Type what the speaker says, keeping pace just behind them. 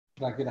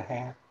Can I get a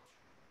hat?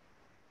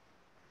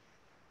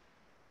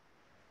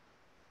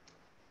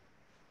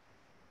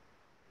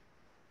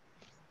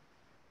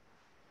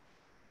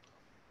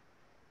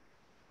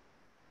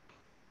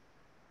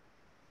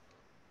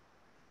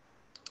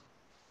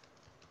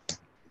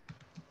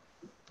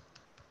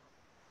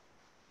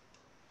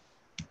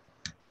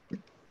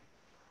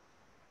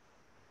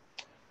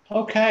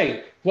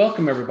 Okay,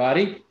 welcome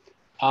everybody.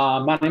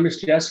 My name is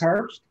Jess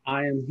Herbst.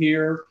 I am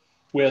here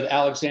with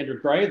Alexandra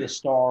Gray, the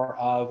star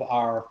of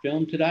our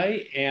film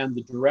today, and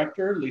the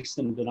director,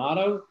 Lisa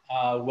Donato.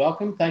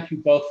 Welcome. Thank you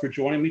both for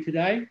joining me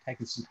today,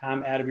 taking some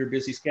time out of your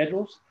busy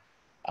schedules.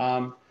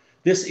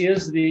 This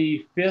is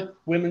the 5th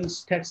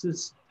Women's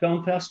Texas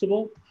Film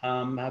Festival.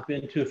 I've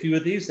been to a few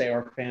of these. They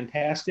are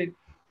fantastic.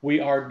 We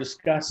are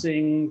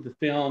discussing the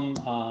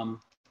film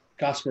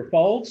Gossamer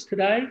Folds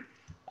today.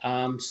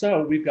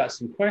 So we've got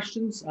some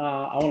questions.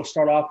 I want to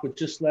start off with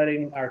just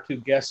letting our two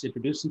guests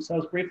introduce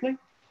themselves briefly.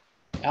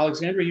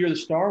 Alexandra, you're the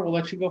star. We'll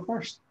let you go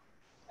first.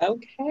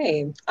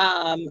 Okay.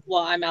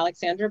 Well, I'm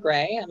Alexandra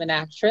Gray. I'm an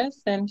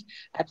actress, and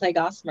I play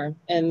Gossamer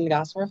in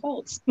Gossamer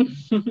Folds.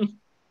 And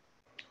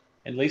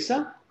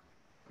Lisa?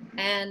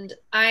 And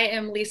I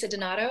am Lisa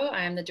Donato.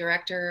 I am the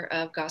director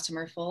of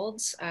Gossamer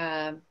Folds.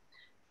 And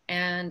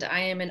I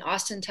am in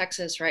Austin,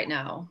 Texas right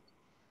now,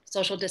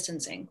 social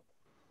distancing.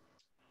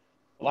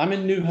 Well, I'm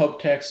in New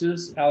Hope,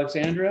 Texas.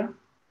 Alexandra,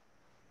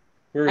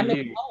 where are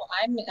you?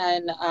 I'm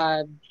in,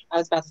 I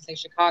was about to say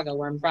Chicago,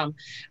 where I'm from.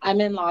 I'm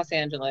in Los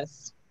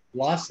Angeles.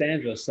 Los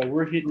Angeles. So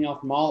we're hitting y'all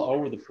from all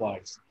over the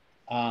place.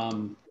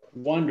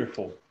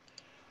 Wonderful.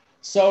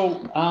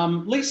 So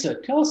Lisa,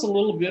 tell us a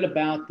little bit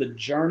about the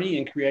journey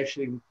in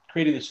creating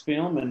this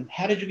film, and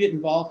how did you get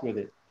involved with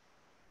it?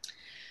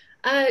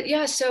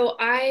 Yeah, so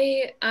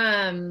I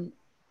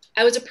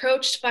was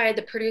approached by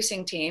the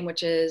producing team,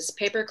 which is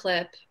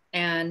Paperclip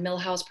and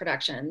Millhouse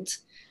Productions,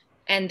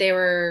 and they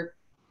were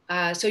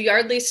so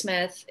Yardley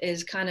Smith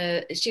is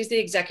she's the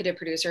executive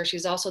producer.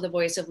 She's also the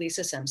voice of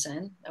Lisa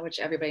Simpson, which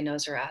everybody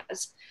knows her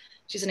as.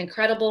 She's an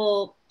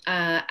incredible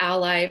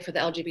ally for the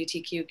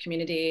LGBTQ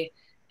community,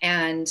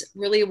 and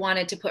really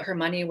wanted to put her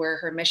money where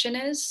her mission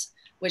is,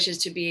 which is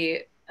to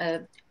be a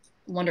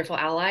wonderful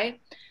ally.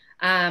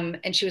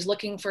 And she was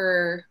looking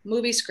for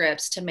movie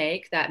scripts to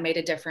make that made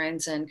a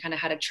difference and kind of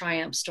had a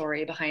triumph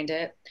story behind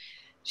it.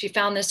 She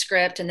found this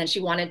script, and then she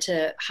wanted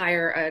to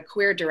hire a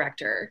queer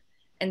director.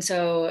 And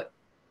so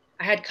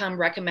I had come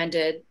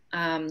recommended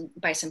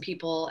by some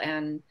people,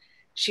 and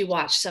she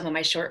watched some of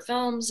my short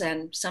films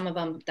and some of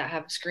them that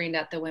have screened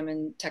at the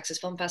Women Texas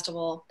Film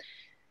Festival,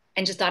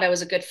 and just thought I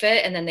was a good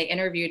fit. And then they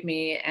interviewed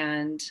me,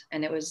 and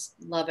it was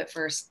love at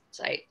first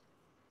sight.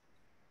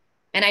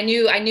 And I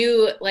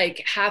knew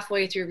like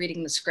halfway through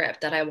reading the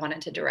script that I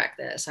wanted to direct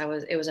this.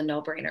 It was a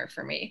no-brainer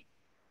for me.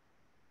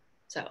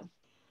 So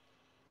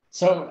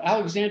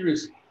Alexandra,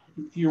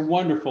 you're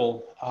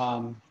wonderful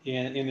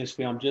in this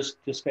film,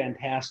 just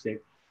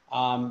fantastic.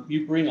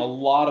 You bring a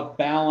lot of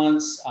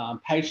balance,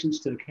 patience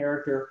to the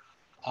character.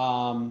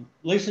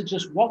 Lisa,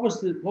 just what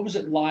was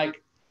it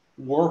like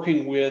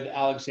working with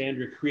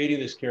Alexandra, creating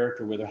this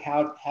character with her?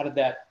 How did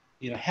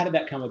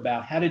that come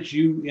about? How did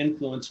you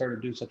influence her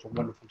to do such a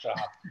wonderful job?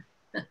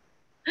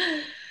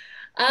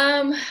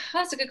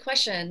 That's a good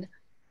question.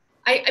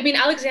 I mean,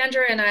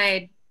 Alexandra and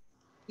I,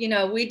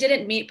 we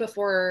didn't meet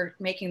before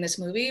making this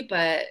movie,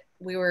 but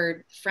we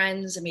were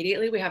friends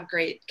immediately. We have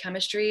great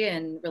chemistry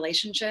and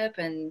relationship.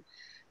 And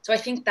so I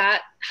think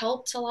that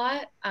helped a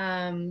lot.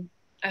 I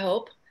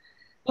hope.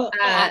 Well,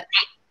 I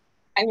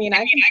mean,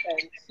 I can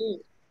say,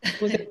 too,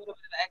 was it a little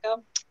bit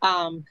of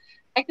echo?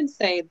 I can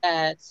say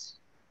that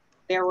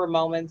there were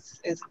moments,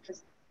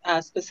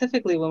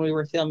 specifically when we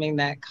were filming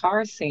that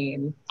car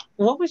scene.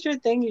 What was your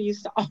thing you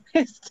used to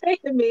always say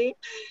to me?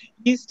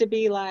 Used to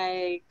be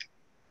like,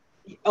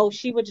 oh,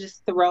 she would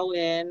just throw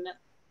in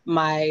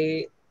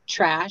my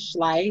trash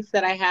life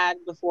that I had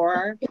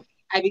before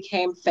I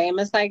became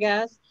famous, I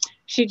guess.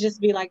 She'd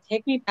just be like,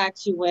 take me back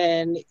to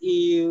when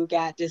you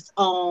got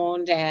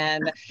disowned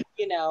and,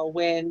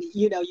 when,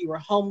 you were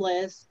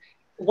homeless.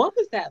 What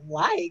was that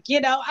like?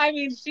 I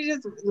mean, she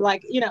just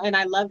like, and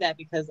I love that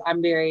because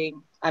I'm very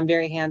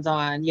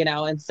hands-on,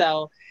 and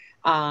so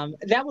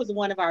that was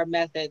one of our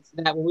methods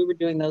that when we were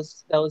doing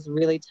those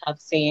really tough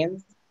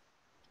scenes,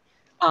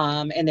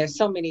 and there's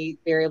so many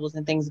variables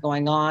and things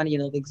going on,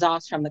 the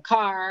exhaust from the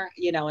car,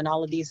 and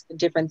all of these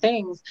different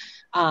things,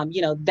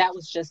 that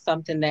was just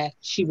something that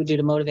she would do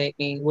to motivate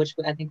me, which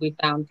I think we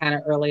found kind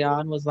of early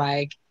on was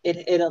like,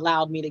 it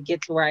allowed me to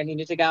get to where I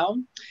needed to go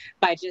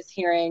by just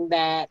hearing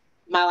that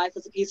my life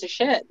was a piece of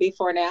shit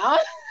before now.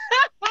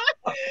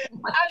 I'm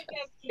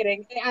just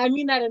kidding. I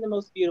mean that in the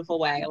most beautiful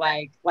way.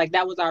 Like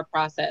that was our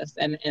process.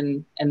 And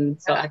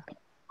so I think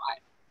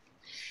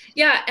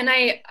yeah. And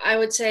I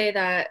would say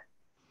that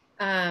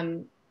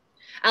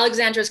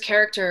Alexandra's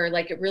character,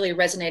 like it really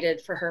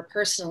resonated for her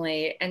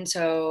personally. And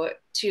so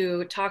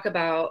to talk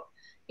about,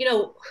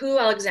 who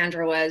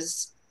Alexandra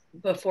was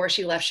before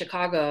she left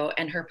Chicago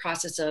and her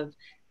process of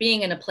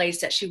being in a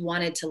place that she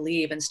wanted to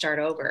leave and start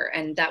over.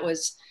 And that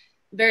was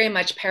very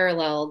much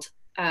paralleled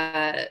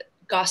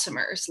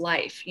Gossamer's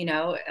life, you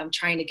know, I'm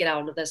trying to get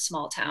out of this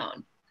small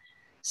town.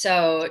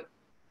 So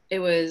it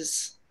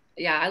was,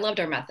 yeah, I loved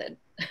our method.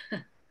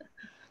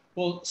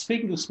 Well,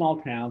 speaking of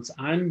small towns,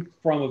 I'm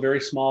from a very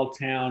small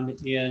town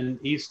in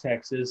East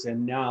Texas,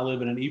 and now I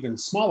live in an even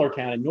smaller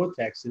town in North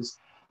Texas.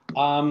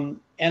 And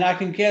I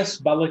can guess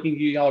by looking at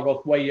you, y'all are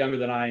both way younger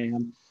than I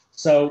am.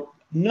 So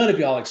none of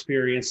y'all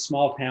experienced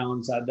small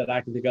towns that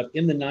I can think of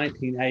in the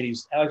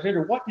 1980s.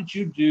 Alexandra, what did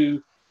you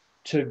do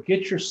to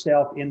get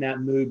yourself in that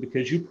mood?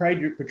 Because you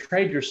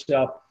portrayed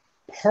yourself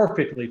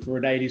perfectly for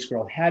an 80s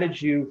girl. How did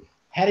you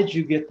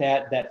get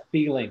that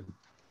feeling?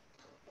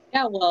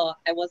 Yeah, well,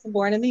 I wasn't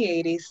born in the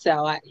 80s,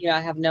 so I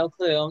have no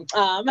clue.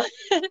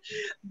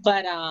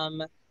 But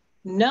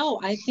no,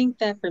 I think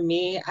that for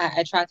me,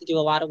 I tried to do a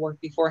lot of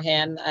work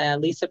beforehand.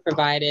 Lisa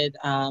provided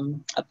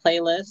a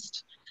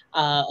playlist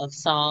of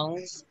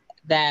songs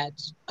that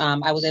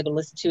I was able to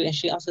listen to, and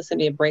she also sent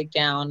me a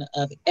breakdown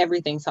of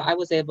everything. So I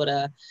was able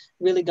to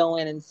really go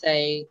in and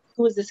say,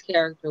 who is this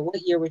character? What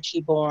year was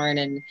she born?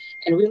 And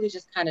really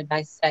just kind of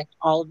dissect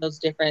all of those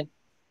different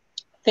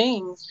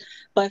things.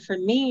 But for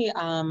me,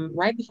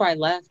 right before I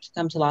left to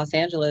come to Los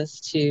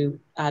Angeles to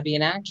be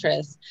an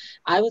actress,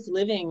 I was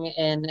living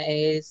in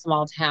a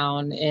small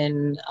town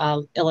in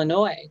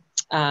Illinois.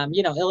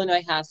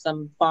 Illinois has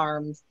some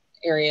farms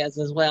areas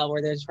as well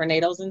where there's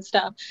tornadoes and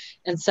stuff.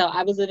 And so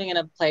I was living in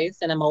a place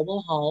in a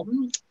mobile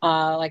home,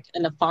 like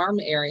in a farm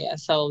area.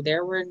 So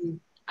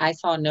I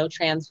saw no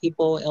trans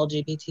people,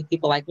 LGBT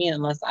people like me,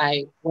 unless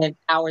I went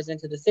hours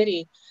into the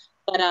city.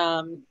 But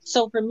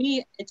so for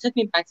me, it took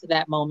me back to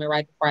that moment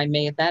right before I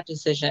made that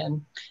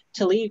decision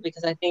to leave,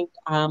 because I think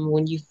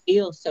when you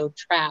feel so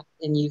trapped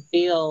and you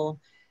feel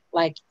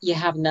like you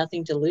have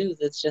nothing to lose,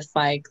 it's just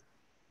like,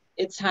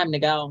 it's time to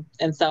go.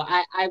 And so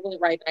I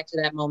went right back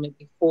to that moment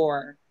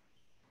before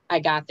I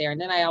got there. And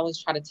then I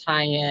always try to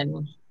tie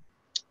in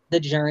the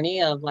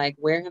journey of like,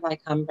 where have I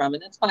come from?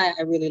 And that's why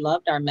I really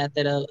loved our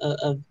method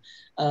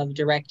of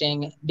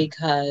directing,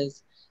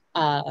 because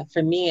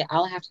for me,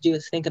 all I have to do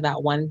is think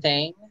about one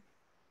thing.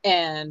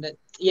 And,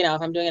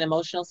 if I'm doing an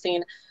emotional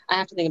scene, I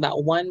have to think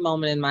about one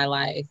moment in my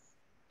life,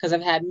 because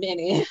I've had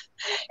many.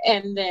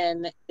 And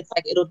then it's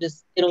like,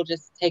 it'll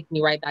just take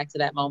me right back to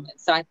that moment.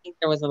 So I think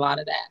there was a lot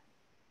of that.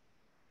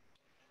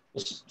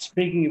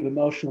 Speaking of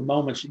emotional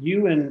moments,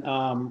 you and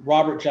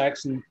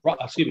Jackson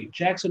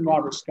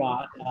Robert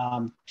Scott,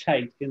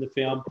 Tate in the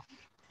film,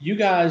 you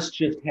guys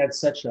just had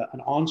such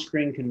an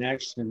on-screen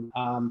connection.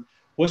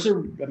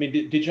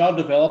 Did y'all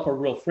develop a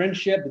real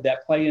friendship? Did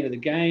that play into the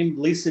game?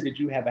 Lisa, did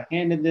you have a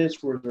hand in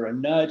this? Was there a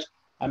nudge?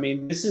 I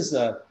mean,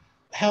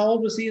 how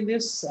old was he in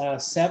this?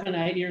 7,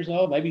 8 years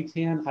old, maybe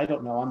 10. I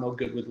don't know. I'm no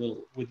good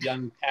with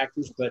young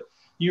actors, but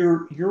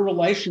your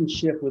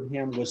relationship with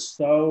him was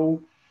so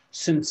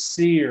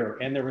sincere,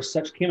 and there was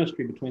such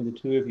chemistry between the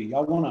two of you.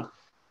 Y'all want to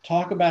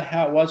talk about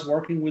how it was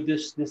working with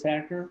this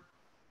actor?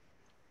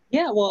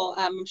 Yeah, well,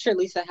 I'm sure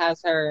Lisa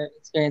has her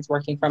experience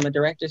working from a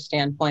director's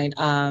standpoint.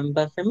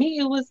 But for me,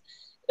 it was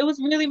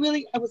really,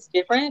 really, it was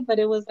different, but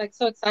it was like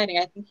so exciting.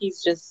 I think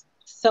he's just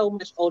so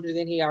much older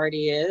than he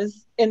already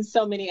is in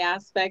so many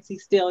aspects.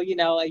 He's still,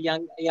 a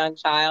young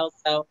child.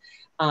 So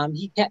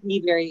he kept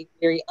me very,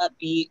 very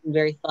upbeat and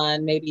very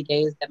fun. Maybe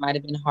days that might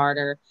have been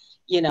harder,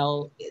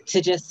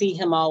 to just see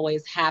him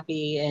always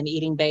happy and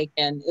eating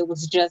bacon. It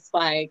was just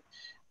like,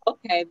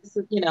 okay, this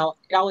is, it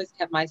always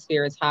kept my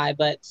spirits high.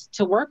 But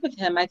to work with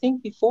him, I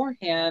think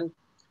beforehand,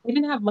 we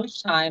didn't have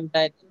much time,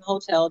 but in the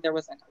hotel, there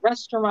was like a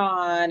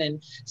restaurant.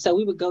 And so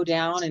we would go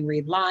down and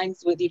read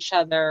lines with each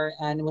other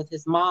and with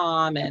his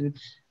mom. And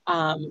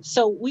I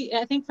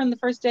think from the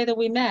first day that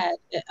we met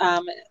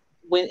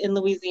in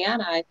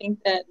Louisiana, I think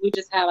that we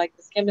just had like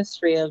this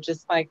chemistry of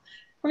just like,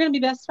 we're going to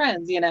be best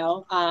friends,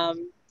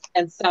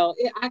 And so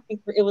I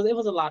think it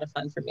was a lot of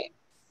fun for me.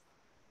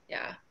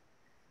 Yeah.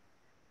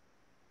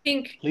 I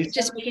think Lisa?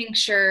 just making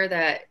sure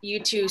that you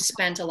two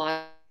spent a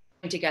lot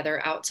of time together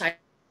outside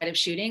of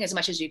shooting as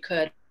much as you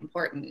could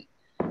important.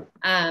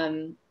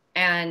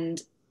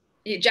 And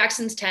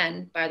Jackson's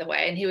 10, by the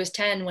way, and he was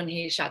 10 when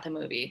he shot the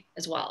movie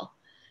as well.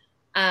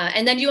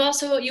 And then you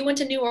went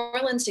to New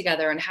Orleans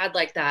together and had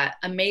like that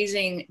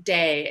amazing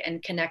day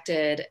and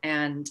connected.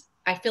 And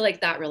I feel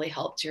like that really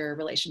helped your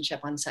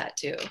relationship on set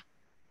too.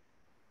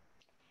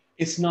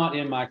 It's not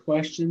in my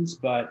questions,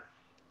 but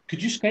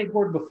could you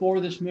skateboard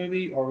before this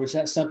movie, or was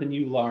that something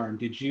you learned?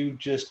 Did you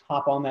just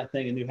hop on that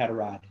thing and knew how to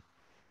ride it?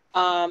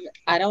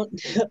 I don't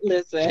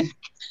listen.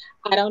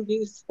 I don't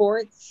do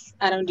sports.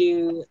 I don't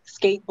do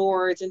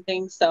skateboards and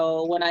things.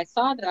 So when I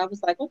saw that, I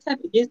was like, "What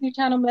type of Disney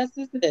Channel mess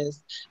is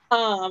this?"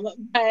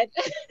 But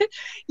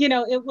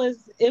it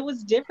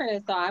was different,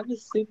 and so I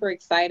was super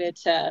excited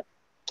to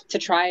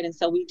try it. And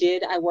so we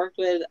did. I worked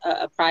with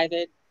a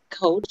private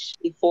coach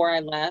before I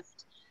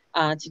left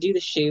to do the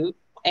shoot.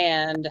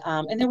 And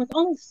there was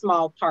only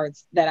small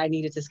parts that I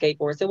needed to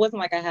skateboard. So it wasn't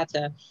like I had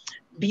to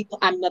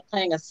I'm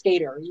playing a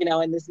skater,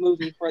 in this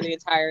movie for the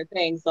entire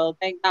thing. So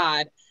thank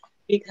God,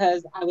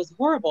 because I was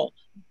horrible.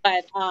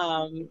 But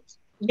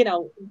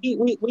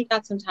we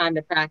got some time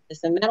to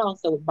practice, and that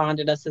also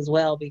bonded us as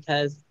well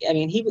because I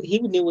mean he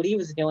knew what he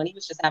was doing. He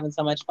was just having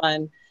so much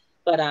fun.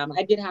 But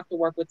I did have to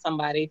work with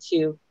somebody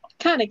to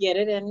kind of get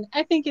it, and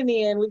I think in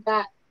the end we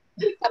got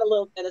a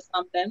little bit of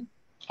something.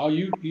 Oh,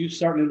 you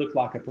certainly look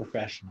like a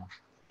professional.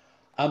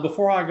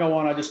 Before I go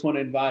on, I just want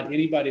to invite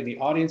anybody in the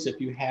audience,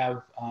 if you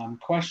have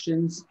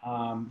questions,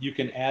 you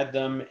can add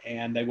them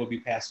and they will be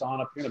passed on.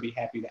 I'm going to be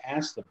happy to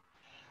ask them.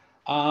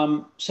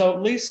 So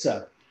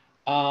Lisa,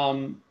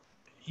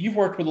 you've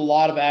worked with a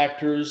lot of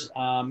actors.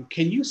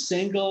 Can you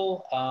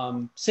single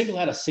out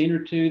a scene or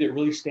two that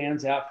really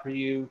stands out for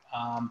you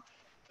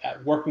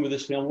at working with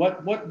this film?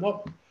 What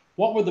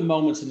were the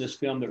moments in this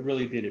film that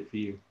really did it for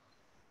you?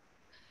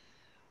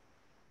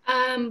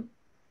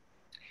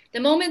 The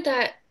moment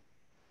that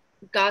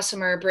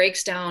Gossamer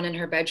breaks down in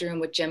her bedroom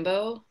with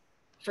Jimbo,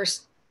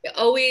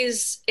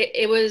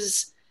 it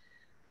was,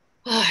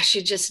 oh,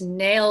 she just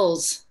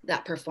nails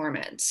that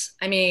performance.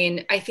 I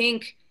mean, I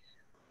think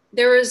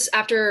there was,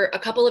 after a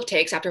couple of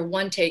takes, after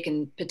one take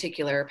in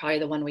particular, probably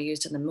the one we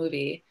used in the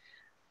movie,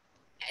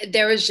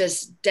 there was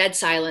just dead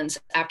silence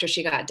after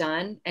she got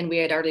done, and we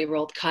had already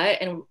rolled cut,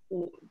 and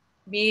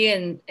me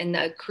and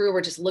the crew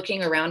were just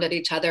looking around at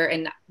each other,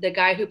 and the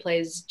guy who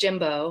plays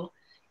Jimbo,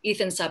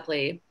 Ethan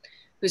Suplee,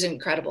 who's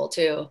incredible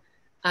too,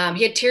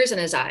 he had tears in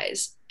his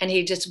eyes, and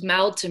he just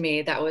mouthed to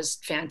me, that was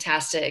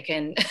fantastic.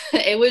 And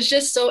it was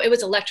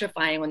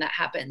electrifying when that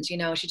happens.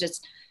 She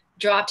just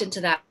dropped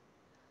into that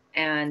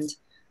and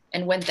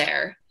went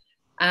there.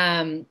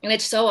 And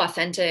it's so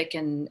authentic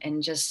and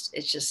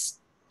it's just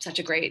such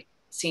a great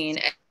scene.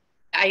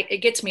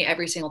 It gets me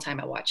every single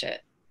time I watch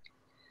it.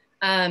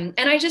 And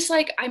I just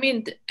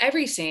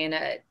every scene,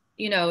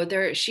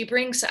 she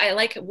brings, I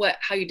like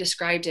how you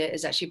described it,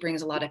 is that she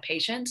brings a lot of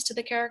patience to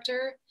the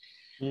character.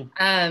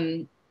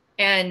 Mm.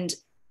 And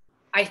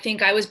I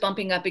think I was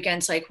bumping up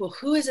against well,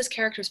 who is this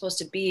character supposed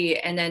to be?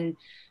 And then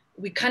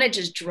we kind of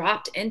just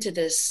dropped into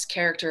this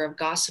character of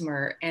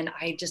Gossamer. And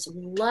I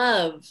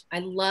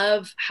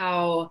love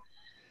how,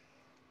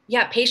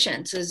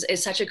 patience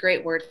is such a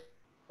great word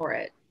for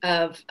it,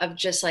 of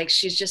just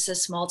she's just a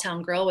small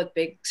town girl with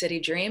big city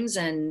dreams.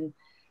 And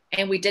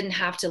we didn't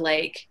have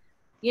to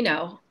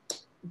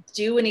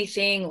do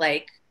anything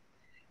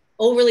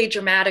overly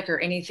dramatic or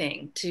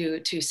anything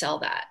to sell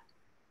that.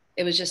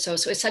 It was just so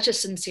it's such a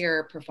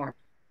sincere performance.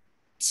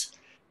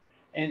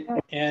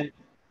 And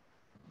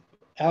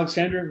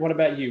Alexandra, what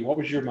about you? What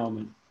was your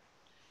moment?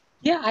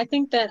 Yeah, I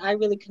think that I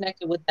really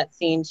connected with that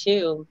scene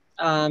too.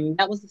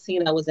 That was the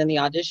scene that was in the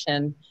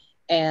audition,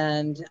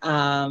 and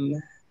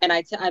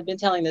I've been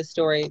telling this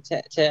story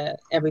to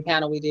every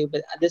panel we do,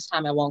 but this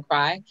time I won't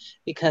cry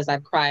because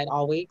I've cried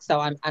all week, so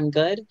I'm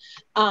good.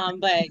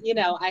 But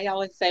I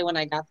always say when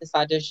I got this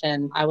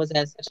audition, I was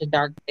at such a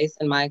dark place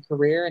in my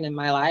career and in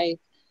my life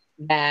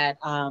that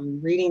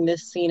reading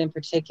this scene in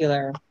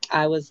particular,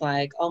 I was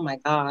like, oh my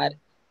God,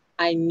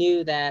 I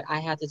knew that I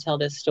had to tell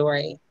this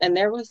story. And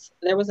there was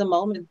a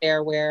moment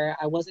there where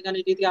I wasn't going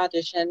to do the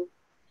audition.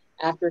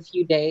 After a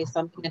few days,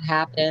 something had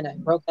happened. I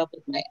broke up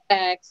with my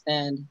ex,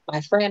 and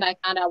my friend I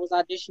found out was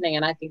auditioning,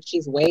 and I think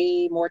she's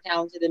way more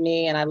talented than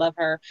me, and I love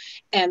her.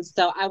 And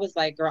so I was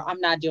like, girl,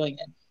 I'm not doing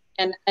it.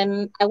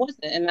 And I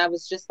wasn't. And I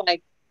was just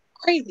like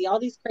crazy, all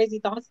these crazy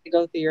thoughts that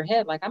go through your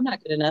head. Like, I'm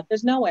not good enough.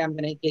 There's no way I'm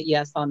going to get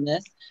yes on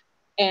this.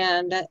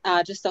 And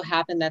just so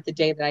happened that the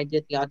day that I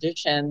did the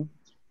audition,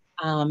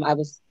 I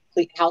was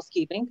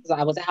housekeeping because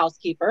I was a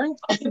housekeeper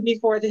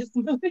before this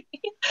movie.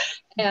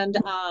 And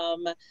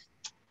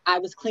I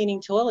was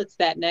cleaning toilets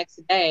that next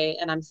day,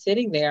 and I'm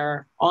sitting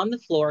there on the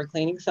floor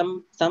cleaning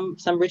some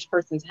rich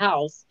person's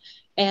house.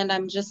 And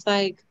I'm just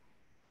like,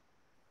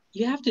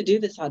 you have to do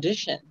this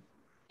audition.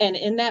 And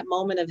in that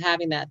moment of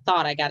having that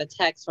thought, I got a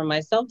text from my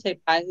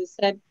self-tape guy who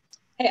said,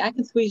 hey, I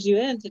can squeeze you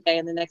in today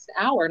in the next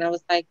hour. And I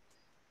was like,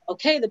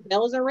 okay, the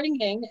bells are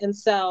ringing. And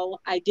so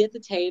I did the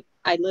tape.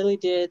 I literally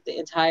did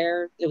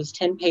it was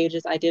 10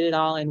 pages. I did it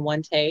all in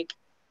one take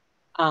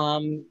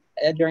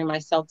during my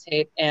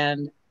self-tape.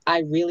 And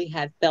I really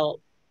had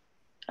felt,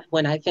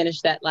 when I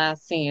finished that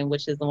last scene,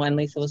 which is the one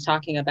Lisa was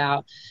talking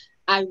about,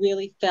 I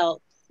really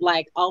felt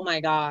like, oh my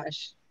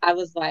gosh, I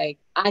was like,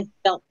 I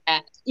felt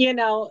that,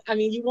 I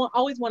mean, you won't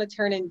always want to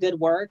turn in good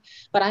work,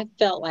 but I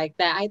felt like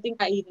that. I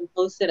think I even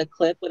posted a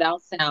clip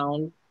without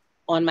sound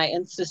on my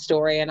Insta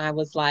story. And I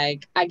was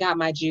like, I got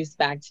my juice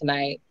back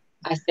tonight.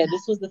 I said,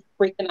 this was the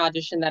freaking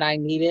audition that I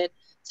needed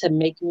to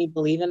make me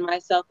believe in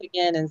myself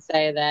again and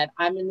say that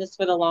I'm in this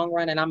for the long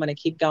run and I'm going to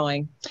keep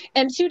going.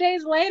 And 2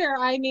 days later,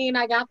 I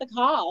got the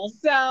call.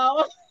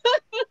 So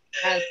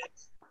yes.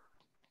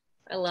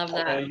 I love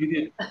that.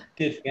 You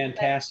did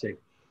fantastic.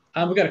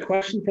 We've got a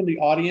question from the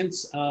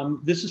audience.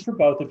 This is for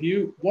both of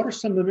you. What are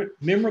some of the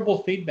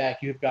memorable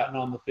feedback you've gotten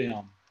on the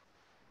film?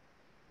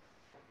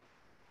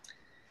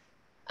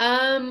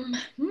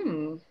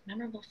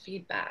 Memorable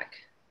feedback.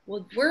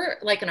 Well, we're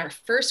in our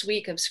first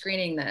week of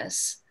screening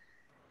this.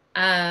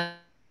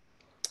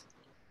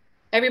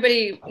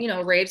 Everybody,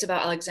 raves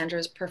about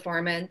Alexandra's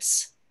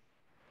performance.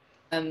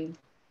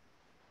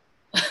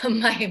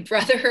 my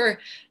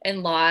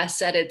brother-in-law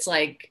said it's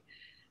like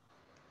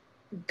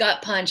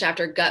gut punch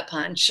after gut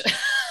punch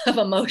of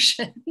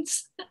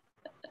emotions.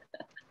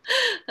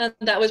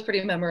 That was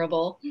pretty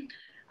memorable.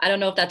 I don't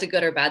know if that's a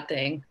good or bad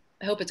thing.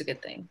 I hope it's a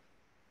good thing.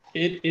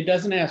 It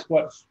doesn't ask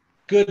what's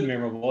good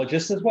memorable. It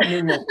just says what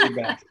memorable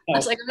feedback. I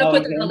was like, I'm gonna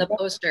put that on the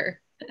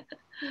poster.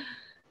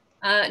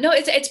 No,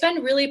 it's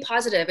been really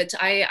positive.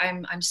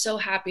 I'm so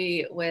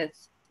happy with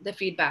the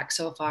feedback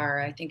so far.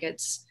 I think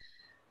it's,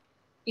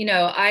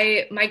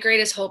 my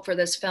greatest hope for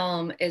this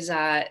film is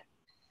that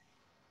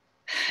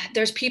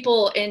there's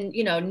people in,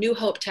 New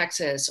Hope,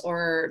 Texas,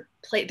 or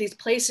these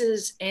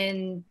places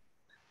in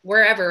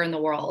wherever in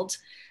the world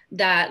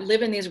that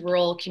live in these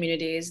rural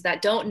communities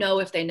that don't know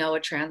if they know a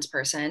trans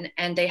person,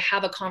 and they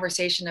have a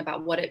conversation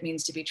about what it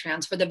means to be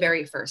trans for the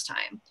very first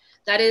time.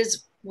 That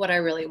is what I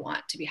really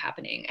want to be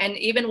happening. And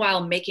even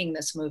while making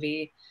this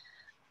movie,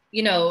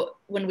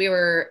 when we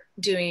were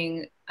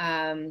doing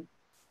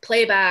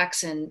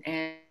playbacks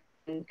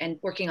and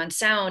working on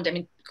sound, I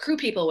mean, crew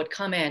people would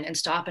come in and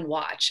stop and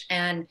watch,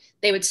 and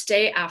they would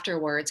stay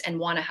afterwards and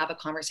want to have a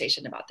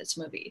conversation about this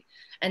movie.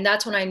 And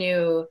that's when I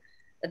knew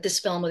that this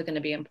film was going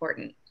to be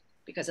important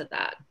because of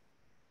that.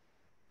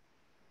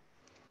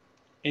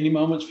 Any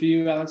moments for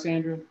you,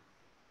 Alexandra?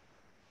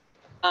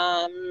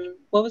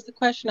 What was the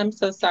question? I'm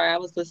so sorry. I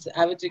was listening.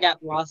 I just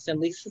got lost in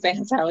Lisa's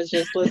answer. I was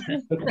just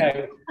listening.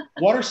 Okay.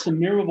 What are some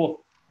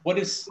memorable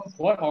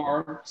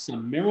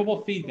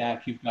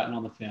feedback you've gotten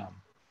on the film?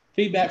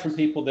 Feedback from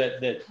people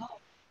that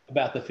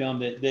about the film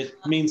that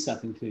means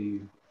something to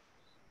you.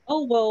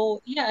 Oh,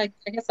 well, yeah,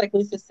 I guess like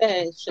Lisa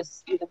said, it's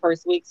just the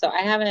first week. So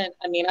I've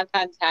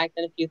gotten tagged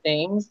in a few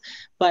things,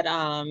 but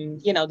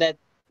that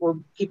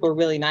people were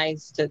really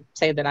nice to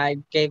say that I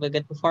gave a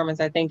good performance.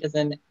 I think as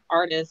an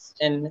artist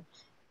and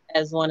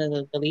as one of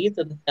the leads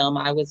of the film,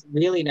 I was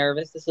really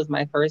nervous. This was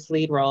my first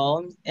lead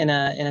role in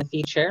a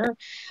feature,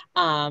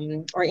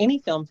 or any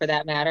film for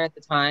that matter at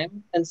the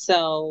time. And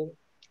so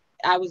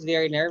I was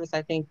very nervous.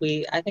 I think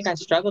I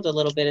struggled a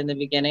little bit in the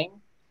beginning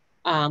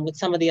with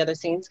some of the other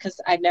scenes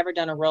because I'd never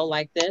done a role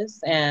like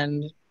this,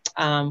 and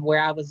where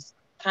I was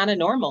kind of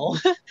normal,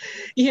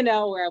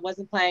 where I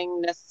wasn't playing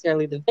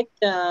necessarily the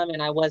victim,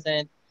 and I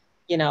wasn't,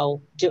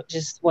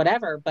 just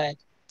whatever. But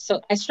so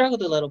I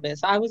struggled a little bit.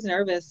 So I was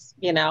nervous,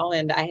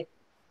 and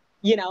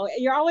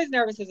you're always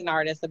nervous as an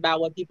artist about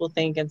what people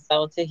think. And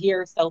so to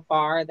hear so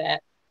far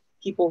that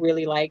people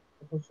really like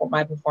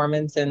my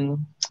performance,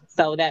 and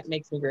so that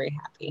makes me very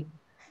happy.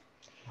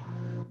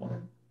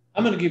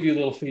 I'm going to give you a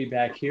little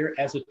feedback here.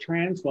 As a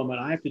trans woman,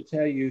 I have to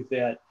tell you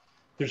that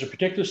there's a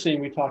particular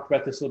scene, we talked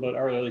about this a little bit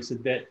earlier, Lisa,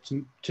 that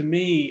to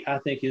me, I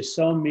think is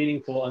so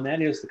meaningful, and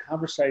that is the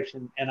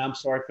conversation, and I'm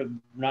sorry for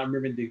not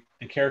remembering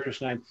the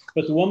character's name,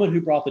 but the woman who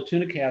brought the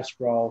tuna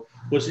casserole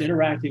was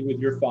interacting with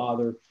your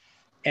father,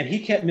 and he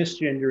kept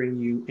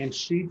misgendering you, and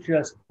she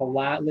just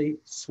politely,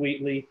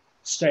 sweetly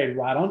stayed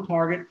right on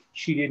target.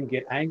 She didn't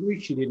get angry.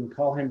 She didn't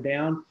call him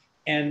down.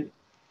 And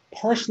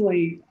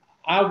personally,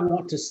 I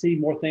want to see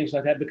more things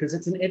like that because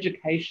it's an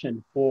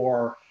education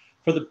for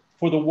the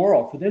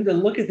world, for them to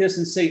look at this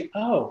and say,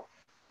 oh,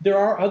 there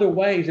are other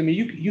ways. I mean,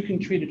 you can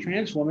treat a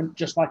trans woman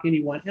just like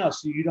anyone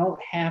else. You don't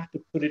have to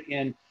put it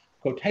in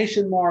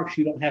quotation marks.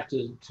 You don't have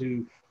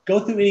to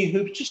go through any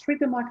hoops. Just treat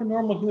them like a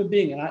normal human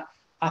being. And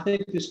I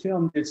think this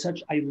film did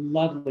such a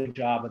lovely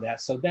job of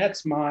that. So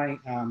that's my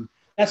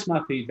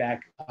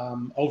feedback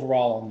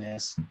overall on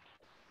this.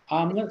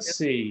 Let's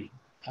see.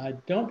 I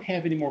don't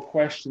have any more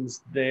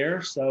questions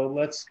there. So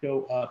let's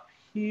go up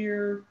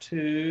here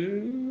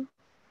to...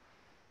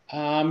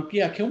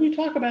 can we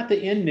talk about the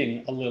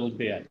ending a little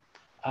bit?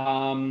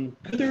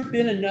 Could there have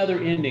been another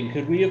ending?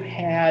 Could we have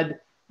had,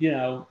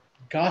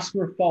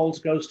 Gossamer Folds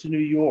goes to New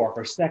York,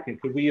 or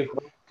second? Could we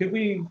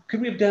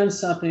have done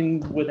something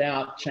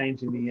without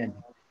changing the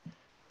ending?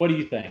 What do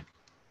you think?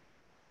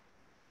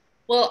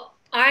 Well,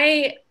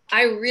 I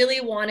really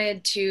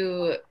wanted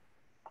to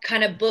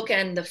kind of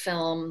bookend the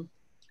film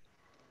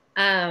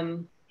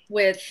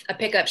with a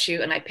pickup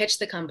shoot, and I pitched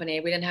the company.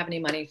 We didn't have any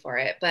money for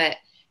it, but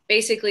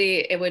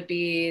basically it would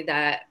be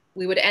that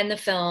we would end the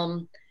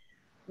film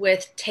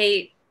with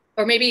Tate,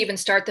 or maybe even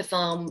start the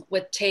film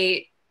with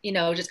Tate,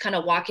 just kind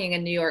of walking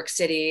in New York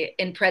City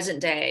in present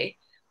day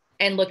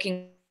and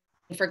looking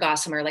for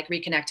Gossamer, like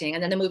reconnecting.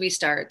 And then the movie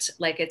starts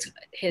like it's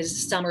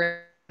his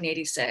summer in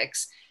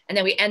 86. And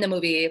then we end the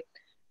movie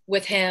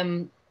with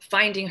him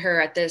finding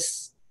her at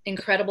this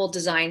incredible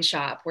design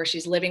shop where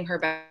she's living her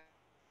best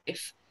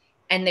life.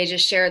 And they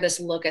just share this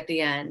look at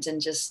the end,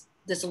 and just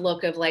this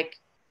look of like,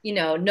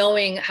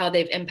 knowing how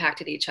they've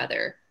impacted each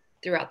other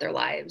throughout their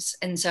lives.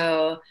 And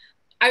so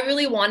I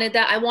really wanted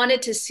that. I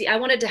wanted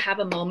to have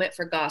a moment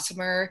for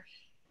Gossamer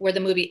where the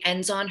movie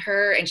ends on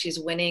her and she's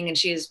winning, and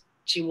she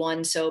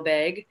won so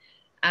big.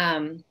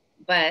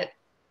 But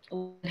we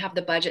didn't have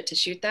the budget to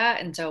shoot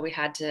that. And so we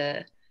had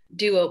to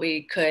do what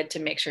we could to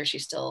make sure she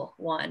still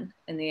won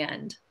in the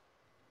end.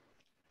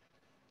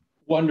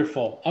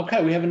 Wonderful.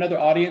 Okay, we have another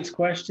audience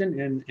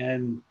question,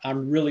 and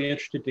I'm really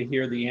interested to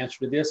hear the answer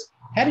to this.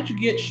 How did you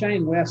get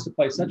Shane West to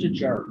play such a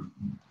jerk?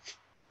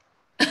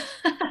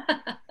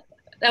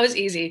 That was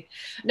easy.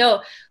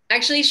 No,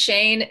 actually,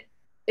 Shane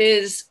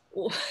is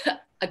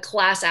a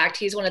class act.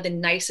 He's one of the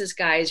nicest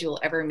guys you'll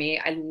ever meet.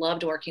 I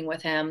loved working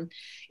with him.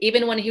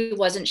 Even when he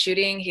wasn't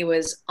shooting, he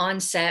was on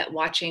set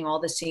watching all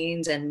the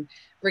scenes and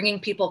bringing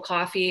people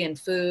coffee and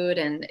food.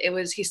 And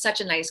he's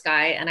such a nice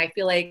guy. And I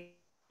feel like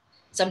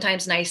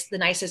sometimes the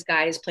nicest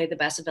guys play the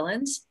best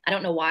villains. I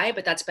don't know why,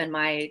 but that's been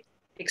my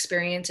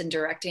experience in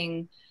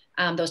directing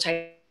those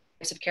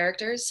types of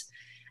characters.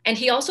 And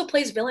he also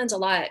plays villains a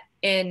lot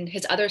in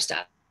his other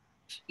stuff,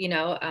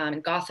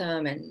 in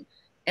Gotham and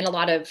a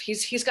lot of, he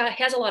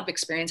has a lot of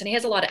experience and he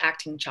has a lot of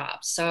acting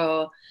chops.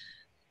 So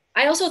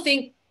I also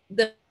think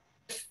the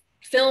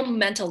film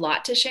meant a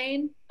lot to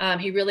Shane.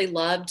 He really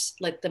loved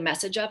like the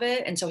message of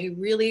it. And so he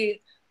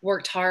really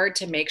worked hard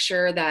to make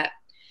sure that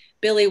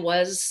Billy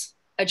was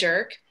a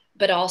jerk,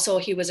 but also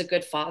he was a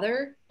good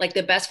father, like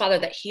the best father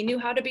that he knew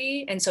how to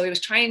be. And so he was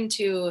trying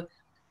to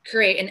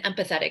create an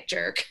empathetic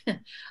jerk.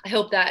 I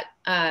hope that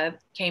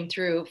came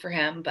through for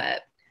him,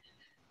 but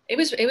it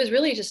was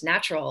really just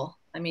natural.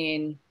 I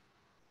mean,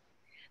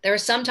 there were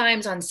some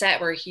times on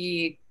set where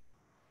he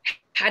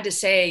had to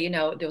say,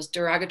 those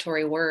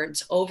derogatory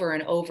words over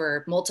and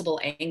over, multiple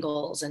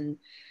angles and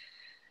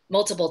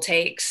multiple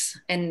takes.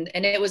 And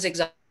it was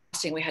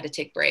exhausting. We had to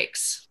take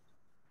breaks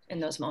in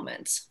those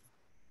moments.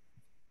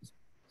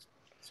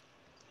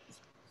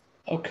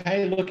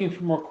 Okay, looking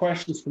for more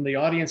questions from the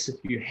audience if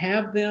you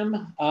have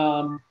them.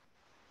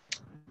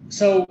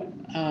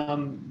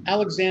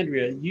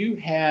 Alexandria, you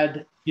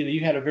had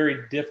a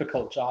very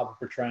difficult job of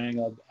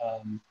portraying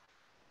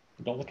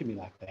don't look at me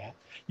like that.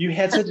 You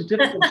had such a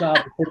difficult job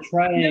of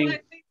portraying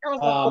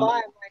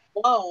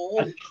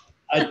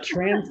a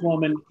trans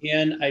woman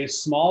in a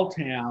small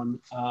town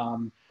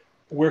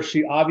where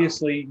she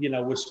obviously,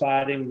 was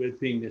fighting with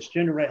being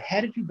misgendered.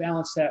 How did you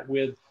balance that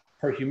with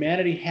her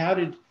humanity? How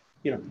did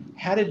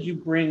you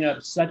bring up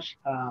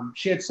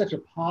she had such a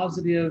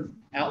positive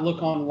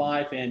outlook on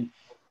life and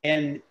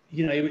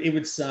it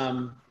was,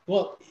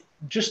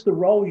 just the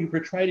role you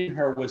portrayed in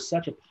her was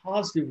such a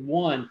positive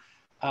one.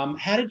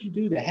 How did you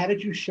do that? How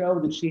did you show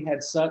that she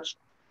had such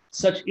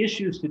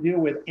issues to deal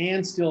with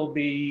and still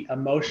be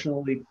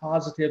emotionally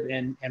positive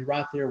and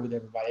right there with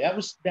everybody?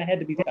 That had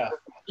to be tough.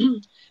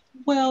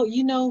 Well,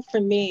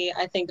 for me,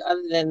 I think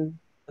other than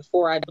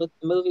before I booked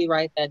the movie,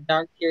 right, that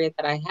dark period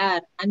that I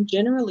had, I'm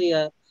generally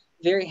a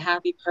very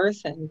happy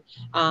person.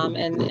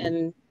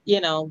 And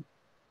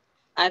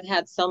I've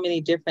had so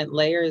many different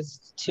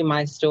layers to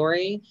my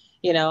story.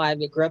 I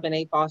grew up in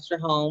 8 foster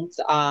homes.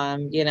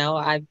 I've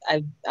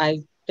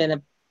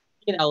been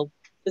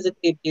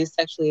physically abused,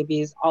 sexually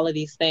abused, all of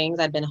these things.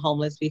 I've been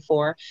homeless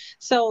before.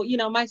 So,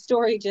 my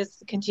story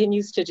just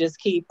continues to just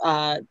keep,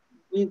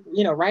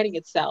 writing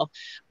itself.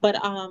 But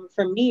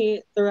for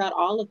me, throughout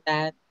all of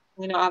that,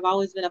 I've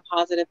always been a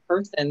positive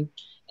person.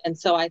 And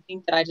so I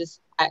think that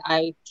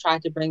I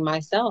tried to bring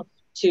myself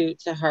to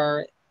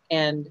her.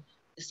 And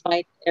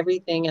despite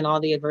everything and all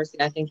the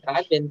adversity I think that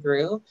I've been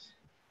through,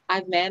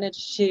 I've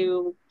managed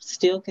to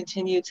still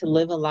continue to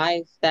live a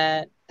life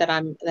that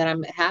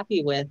I'm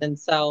happy with. And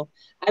so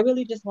I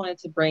really just wanted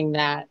to bring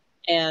that.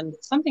 And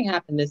something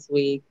happened this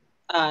week.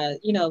 We're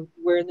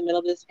in the middle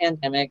of this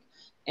pandemic,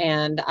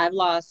 and I've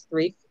lost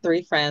three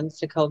friends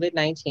to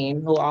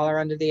COVID-19 who all are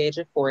under the age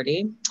of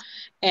 40.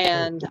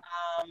 And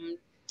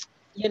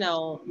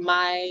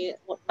my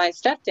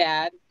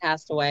stepdad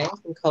passed away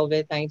from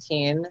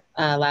COVID-19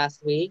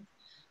 last week,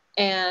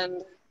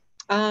 and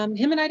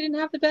him and I didn't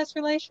have the best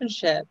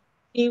relationship.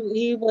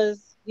 He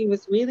was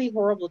really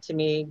horrible to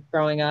me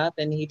growing up,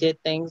 and he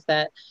did things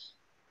that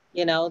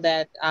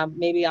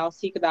maybe I'll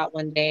speak about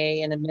one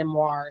day in a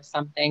memoir or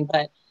something.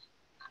 But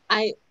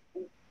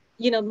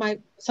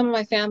some of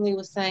my family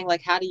was saying,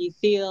 like, how do you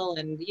feel?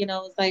 And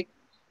it's like,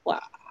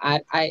 well,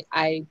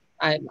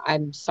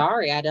 I'm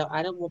sorry. I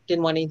didn't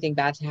want anything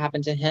bad to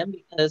happen to him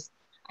because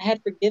I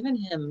had forgiven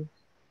him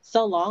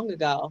so long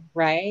ago,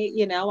 right?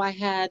 I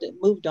had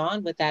moved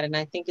on with that. And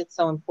I think it's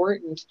so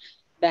important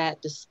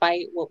that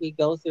despite what we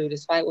go through,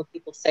 despite what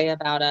people say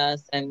about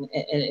us and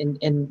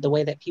the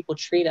way that people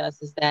treat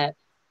us, is that,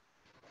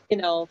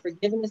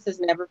 forgiveness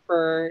is never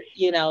for,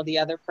 the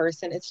other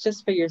person. It's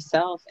just for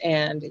yourself.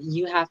 And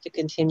you have to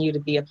continue to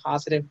be a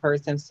positive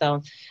person.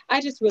 So I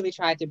just really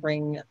tried to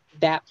bring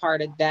that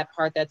part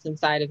that's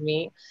inside of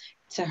me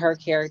to her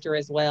character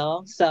as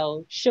well.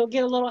 So she'll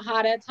get a little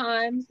hot at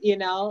times,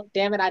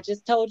 damn it, I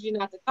just told you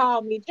not to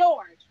call me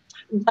George.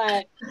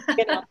 But, for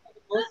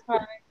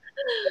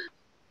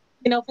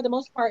the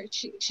most part,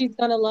 she's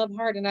going to love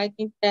hard. And I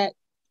think that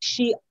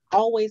she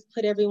always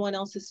put everyone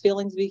else's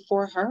feelings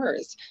before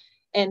hers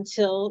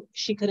until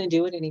she couldn't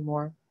do it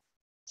anymore.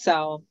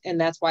 So, and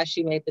that's why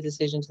she made the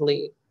decision to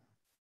leave.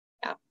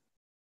 Yeah.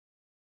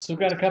 So we've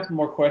got a couple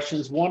more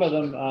questions. One of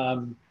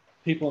them,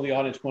 people in the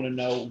audience want to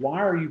know, why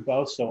are you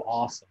both so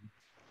awesome?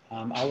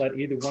 I'll let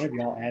either one of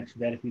y'all answer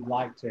that if you'd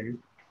like to.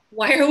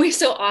 Why are we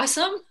so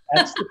awesome?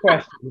 That's the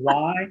question.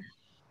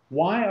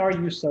 Why are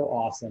you so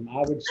awesome?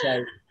 I would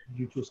say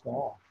you just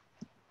are.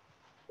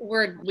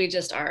 We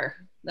just are.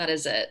 That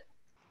is it.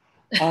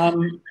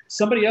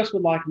 Somebody else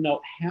would like to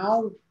know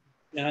how,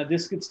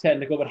 this gets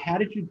technical, but how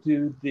did you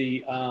do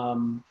the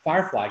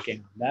firefly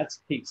gown?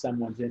 That's piqued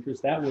someone's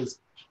interest. That was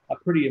a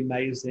pretty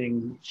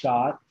amazing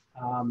shot.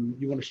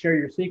 You want to share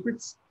your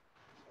secrets?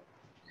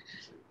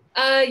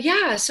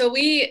 Yeah, so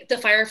the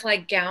firefly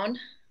gown.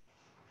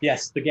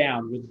 Yes, the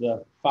gown with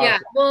the firefly. Yeah,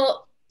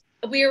 well,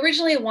 we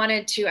originally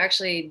wanted to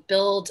actually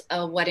build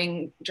a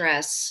wedding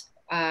dress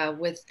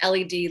with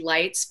LED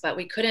lights, but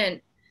we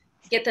couldn't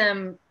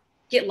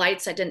get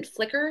lights that didn't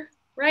flicker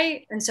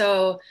right. And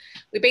so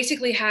we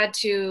basically had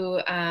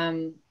to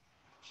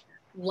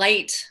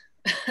light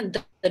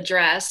the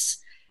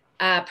dress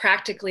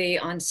practically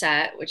on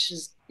set, which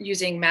is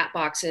using matte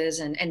boxes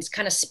and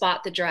kind of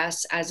spot the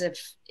dress as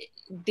if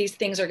these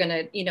things are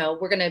gonna,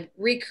 we're gonna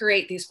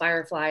recreate these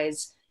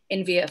fireflies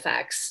in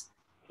VFX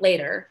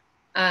later.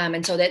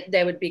 And so that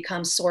they would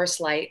become source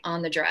light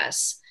on the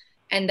dress.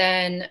 And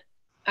then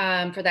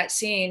for that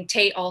scene,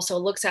 Tate also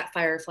looks at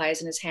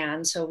fireflies in his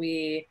hand. So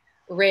we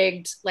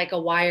rigged like a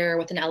wire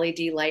with an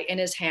LED light in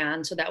his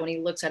hand so that when he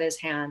looks at his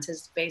hands,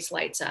 his face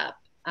lights up.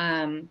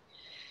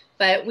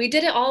 But we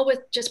did it all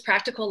with just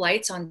practical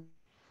lights on.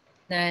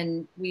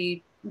 Then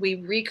we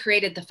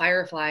recreated the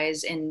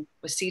fireflies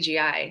with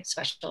CGI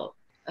special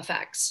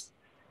effects,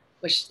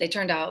 which they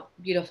turned out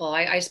beautiful.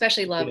 I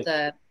especially love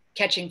the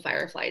catching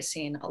fireflies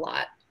scene a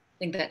lot. I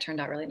think that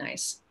turned out really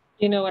nice.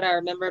 You know what I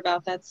remember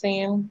about that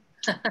scene?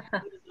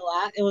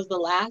 It was the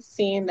last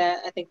scene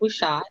that I think we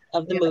shot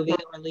of the movie,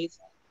 or at least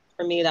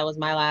for me, that was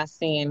my last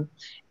scene.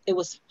 It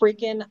was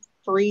freaking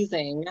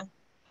freezing.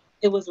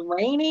 It was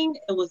raining.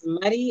 It was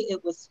muddy.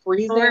 It was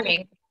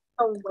freezing.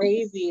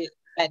 Crazy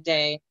that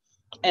day.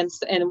 And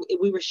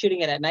we were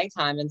shooting it at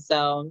nighttime. And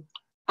so,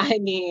 I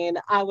mean,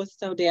 I was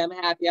so damn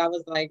happy. I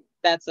was like,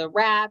 that's a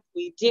wrap.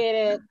 We did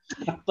it.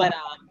 But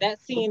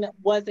that scene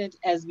wasn't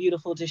as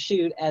beautiful to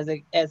shoot as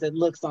it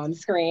looks on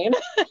screen.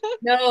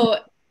 No,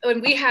 when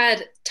we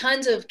had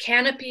tons of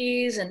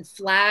canopies and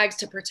flags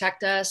to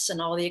protect us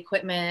and all the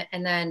equipment.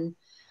 And then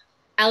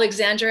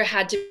Alexandra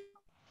had to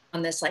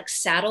on this like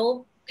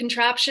saddle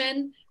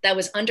contraption that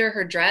was under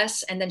her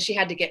dress. And then she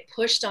had to get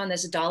pushed on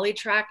this dolly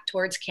track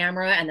towards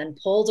camera and then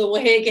pulled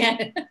away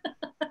again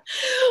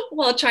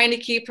while trying to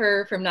keep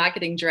her from not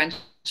getting drenched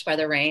by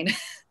the rain.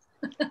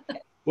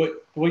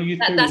 When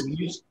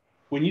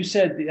you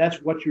said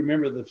that's what you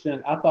remember the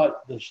scene, I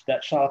thought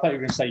that shot, I thought you were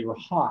going to say you were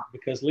hot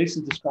because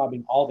Lisa's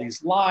describing all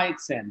these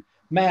lights and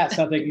mats.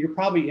 I think you're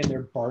probably in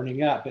there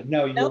burning up, but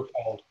no, you were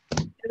cold.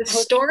 It was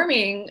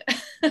storming.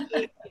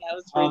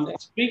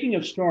 Speaking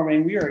of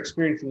storming, we are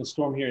experiencing a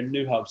storm here in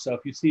New Hope. So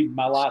if you see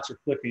my lights are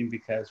flickering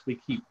because we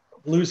keep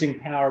losing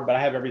power, but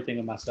I have everything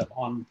of my stuff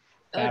on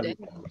battery.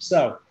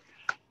 So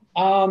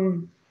I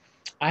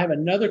have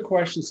another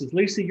question. Says,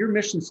 Lisa, your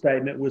mission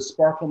statement with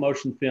Sparkle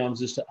Motion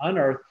Films is to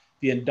unearth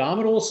the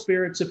indomitable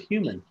spirits of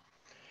human.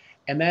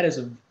 And that is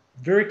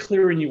very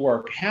clear in your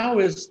work. How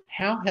has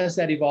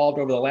that evolved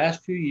over the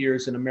last few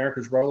years in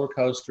America's roller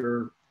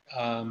coaster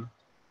and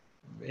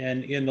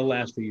in the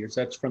last few years?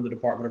 That's from the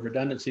Department of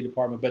Redundancy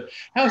Department, but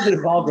how has it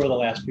evolved over the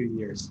last few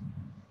years?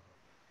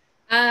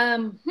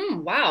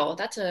 Wow,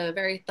 that's a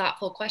very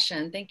thoughtful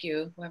question. Thank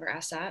you, whoever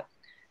asked that.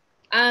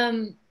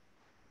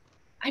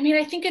 I mean,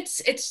 I think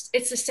it's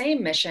the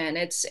same mission.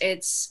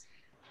 It's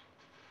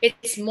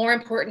more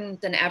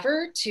important than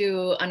ever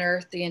to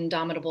unearth the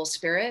indomitable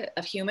spirit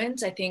of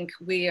humans. I think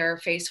we are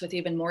faced with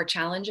even more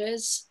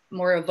challenges,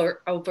 more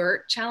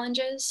overt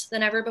challenges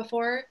than ever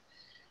before.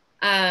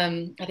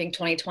 I think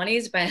 2020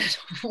 has been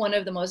one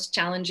of the most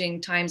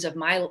challenging times of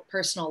my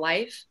personal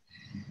life.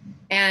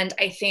 And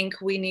I think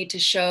we need to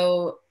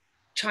show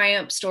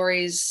triumph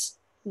stories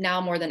now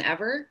more than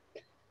ever,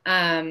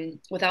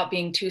 without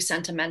being too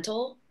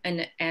sentimental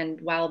and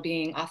while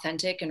being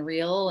authentic and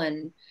real,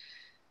 and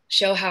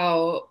show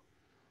how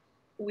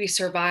we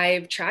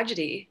survive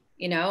tragedy,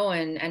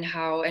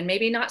 and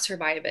maybe not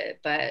survive it,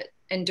 but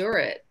endure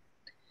it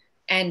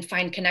and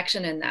find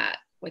connection in that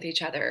with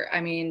each other.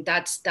 I mean,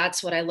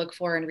 that's what I look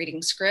for in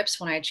reading scripts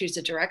when I choose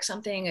to direct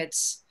something.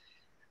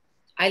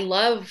 I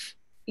love,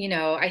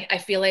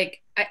 I feel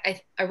like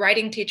a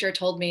writing teacher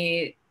told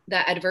me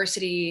that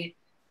adversity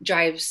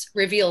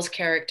reveals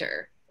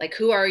character. Like,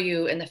 who are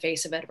you in the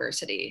face of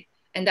adversity?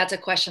 And that's a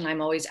question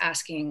I'm always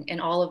asking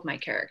in all of my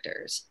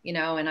characters,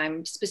 and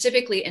I'm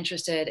specifically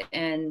interested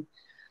in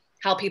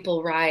how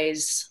people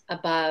rise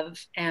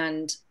above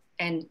and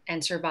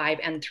survive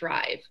and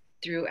thrive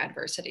through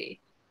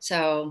adversity.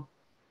 So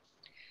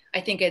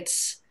I think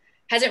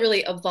hasn't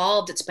really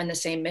evolved. It's been the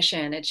same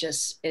mission. It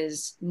just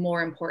is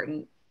more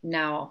important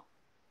now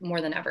more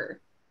than ever.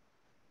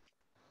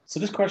 So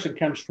this question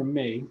comes from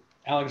me,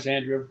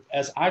 Alexandra.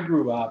 As I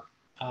grew up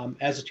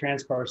as a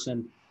trans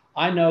person,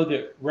 I know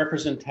that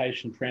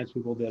representation of trans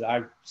people that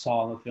I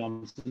saw in the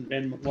films,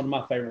 and one of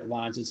my favorite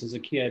lines is as a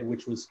kid,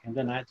 which was in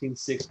the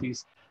 1960s,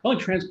 the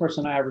only trans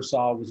person I ever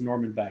saw was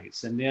Norman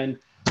Bates. And then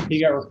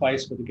he got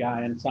replaced with a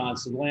guy in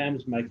Silence of the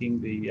Lambs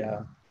making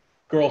the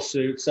girl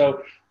suit.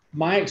 So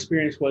my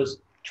experience was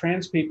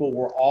trans people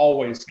were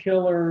always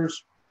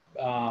killers,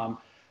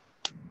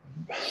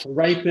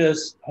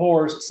 rapist,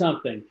 horse,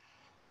 something.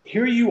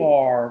 Here you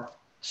are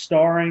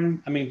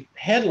starring,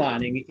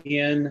 headlining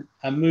in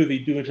a movie,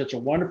 doing such a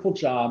wonderful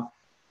job.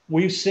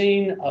 We've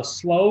seen a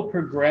slow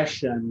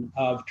progression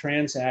of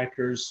trans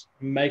actors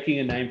making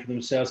a name for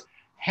themselves.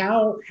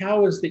 How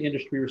is the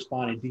industry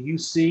responding? Do you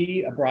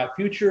see a bright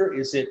future?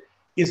 Has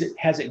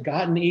it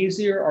gotten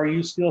easier? Are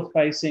you still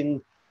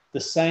facing the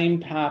same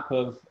type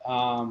of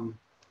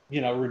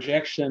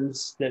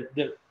rejections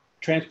that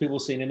trans people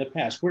have seen in the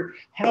past?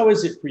 How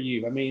is it for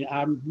you?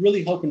 I'm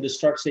really hoping to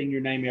start seeing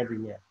your name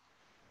everywhere.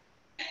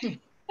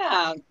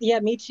 Yeah,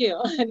 me too.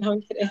 No,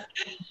 I'm kidding.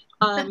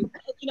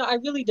 I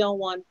really don't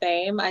want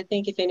fame. I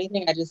think if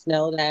anything, I just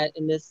know that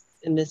in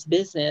this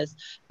business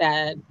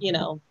that,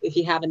 if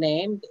you have a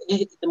name,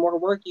 the more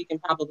work you can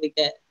probably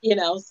get,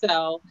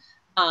 so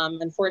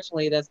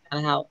unfortunately that's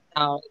kind of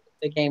how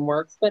the game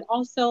works. But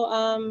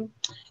also,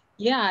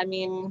 yeah,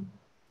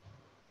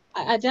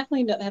 I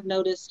definitely have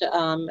noticed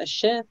a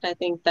shift. I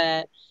think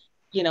that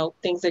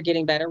things are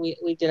getting better.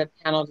 We did a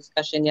panel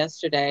discussion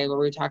yesterday where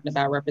we were talking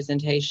about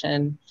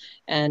representation,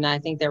 and I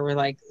think there were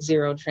like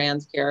 0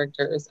 trans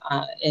characters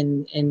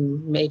in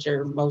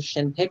major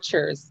motion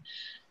pictures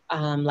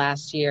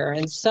last year.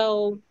 And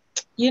so,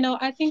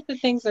 I think that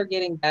things are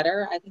getting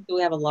better. I think that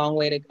we have a long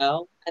way to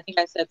go. I think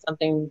I said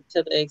something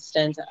to the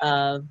extent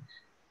of,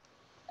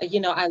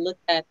 I look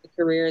at the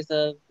careers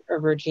of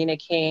Regina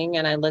King,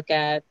 and I look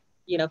at,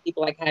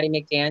 people like Hattie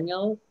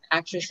McDaniel,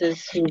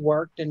 actresses who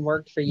worked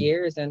for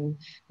years. And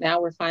now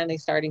we're finally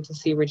starting to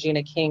see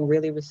Regina King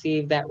really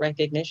receive that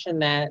recognition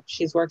that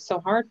she's worked so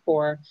hard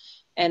for,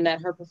 and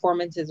that her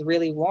performances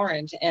really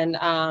warrant. And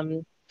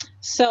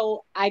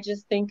so I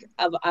just think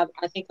I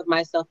think of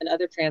myself and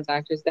other trans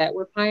actors that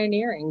we're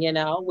pioneering,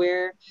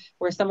 we're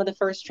some of the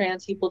first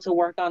trans people to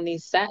work on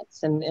these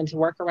sets and to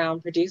work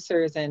around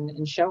producers and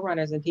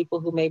showrunners and people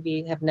who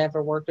maybe have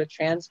never worked with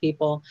trans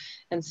people.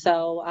 And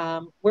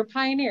so we're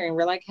pioneering.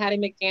 We're like Hattie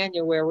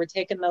McDaniel, where we're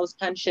taking those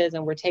punches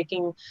and we're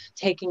taking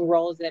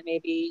roles that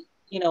maybe,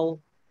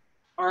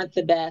 aren't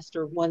the best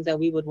or ones that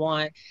we would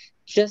want,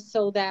 just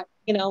so that,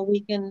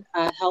 we can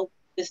help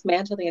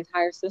dismantle the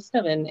entire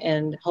system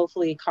and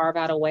hopefully carve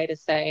out a way to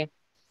say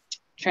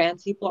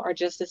trans people are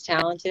just as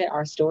talented,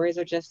 our stories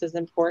are just as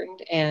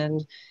important.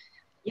 And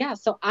yeah,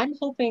 so I'm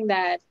hoping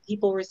that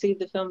people receive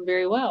the film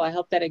very well. I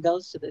hope that it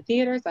goes to the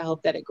theaters. I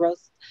hope that it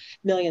grows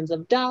millions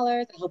of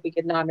dollars. I hope we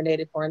get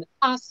nominated for an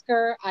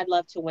Oscar. I'd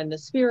love to win the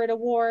Spirit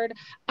Award.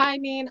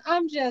 I'm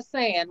just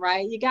saying,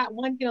 right?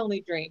 One can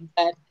only dream,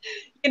 but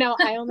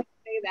I only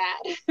say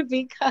that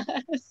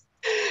because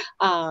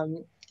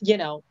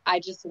I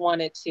just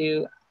wanted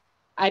to,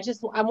 I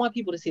want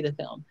people to see the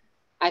film.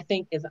 I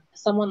think if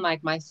someone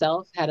like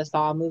myself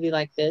saw a movie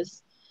like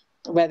this,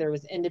 whether it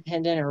was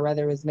independent or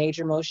whether it was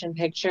major motion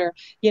picture,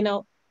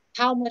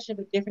 how much of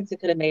a difference it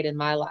could have made in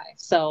my life.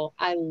 So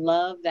I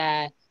love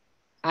that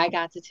I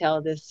got to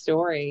tell this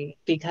story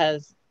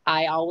because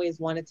I always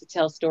wanted to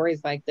tell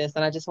stories like this.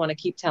 And I just want to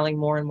keep telling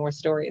more and more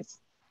stories.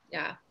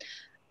 Yeah.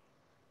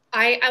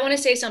 I want to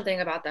say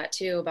something about that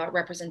too, about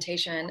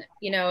representation,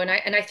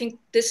 and I think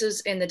this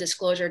is in the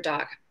disclosure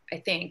doc, I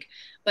think,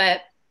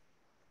 but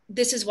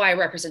this is why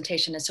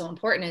representation is so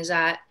important, is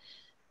that,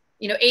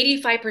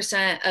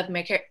 85%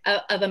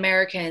 of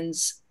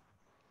Americans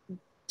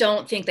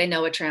don't think they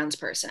know a trans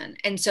person.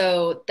 And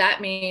so that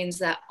means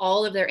that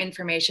all of their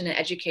information and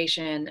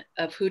education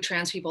of who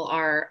trans people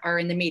are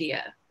in the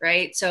media,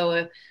 right?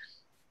 So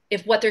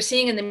if what they're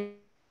seeing in the media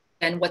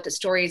and what the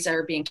stories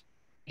are being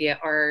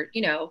are,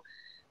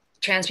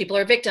 trans people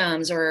are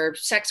victims or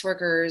sex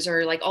workers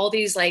or like all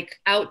these like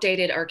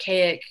outdated,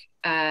 archaic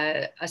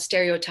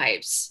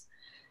stereotypes,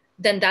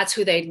 then that's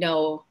who they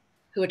know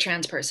who a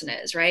trans person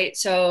is, right?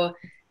 So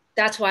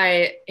that's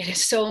why it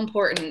is so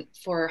important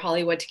for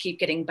Hollywood to keep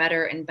getting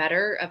better and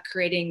better of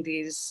creating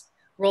these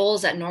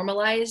roles that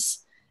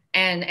normalize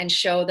and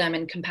show them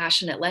in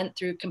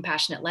through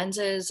compassionate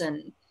lenses.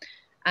 And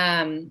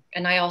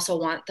I also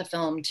want the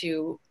film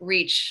to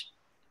reach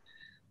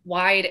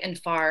wide and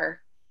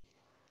far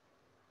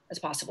as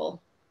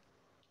possible.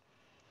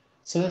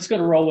 So that's going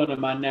to roll into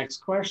my next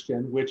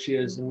question, which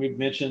is, and we've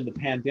mentioned the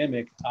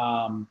pandemic.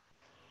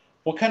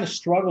 What kind of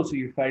struggles are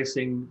you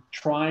facing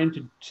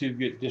trying to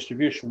get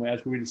distribution?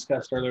 As we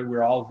discussed earlier,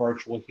 we're all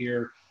virtual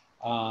here.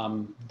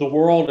 The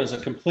world is a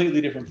completely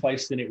different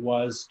place than it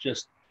was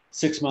just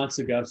 6 months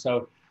ago.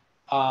 So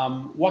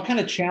what kind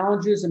of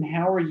challenges and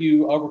how are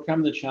you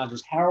overcoming the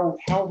challenges? How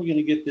are we going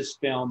to get this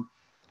film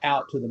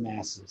out to the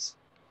masses?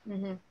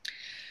 Mm-hmm.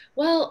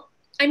 Well,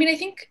 I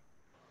think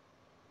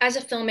as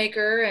a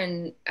filmmaker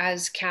and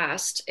as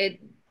cast,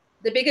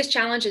 the biggest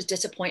challenge is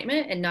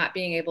disappointment and not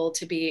being able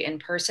to be in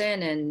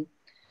person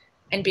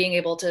and being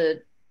able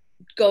to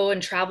go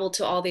and travel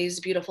to all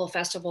these beautiful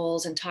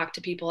festivals and talk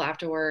to people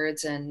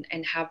afterwards and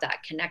have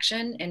that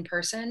connection in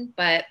person.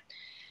 But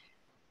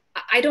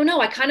I don't know,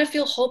 I kind of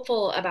feel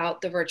hopeful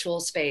about the virtual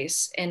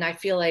space, and I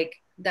feel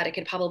like that it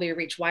could probably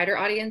reach wider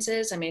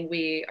audiences.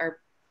 We are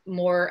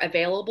more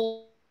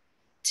available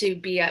to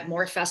be at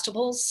more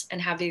festivals and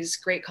have these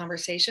great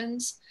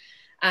conversations.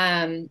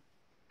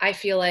 I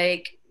feel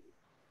like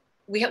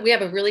we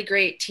have a really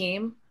great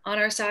team on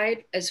our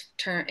side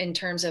in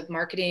terms of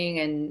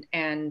marketing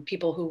and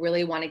people who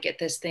really want to get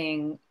this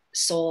thing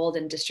sold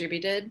and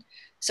distributed.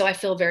 So I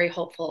feel very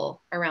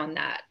hopeful around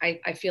that.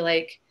 I feel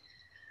like,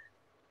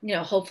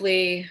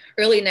 hopefully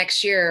early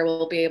next year,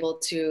 we'll be able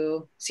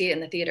to see it in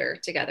the theater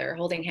together,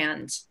 holding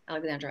hands,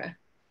 Alexandra.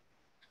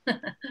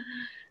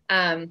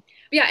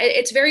 Yeah,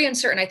 it's very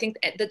uncertain. I think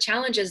the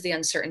challenge is the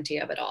uncertainty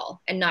of it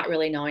all and not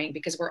really knowing,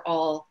 because we're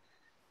all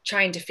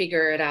trying to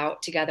figure it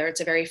out together. It's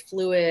a very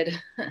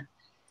fluid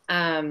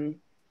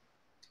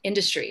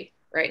industry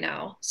right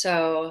now.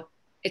 So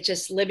it's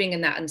just living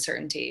in that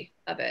uncertainty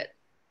of it.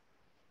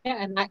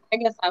 Yeah, and I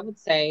guess I would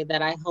say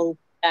that I hope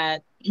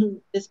that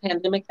this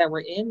pandemic that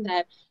we're in,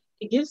 that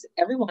it gives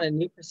everyone a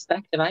new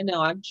perspective. I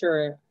know I'm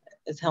sure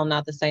as hell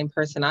not the same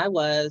person I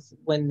was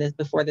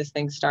before this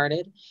thing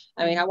started.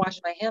 I mean, I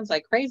wash my hands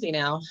like crazy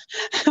now,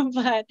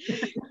 but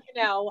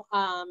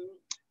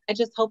I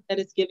just hope that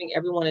it's giving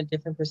everyone a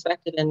different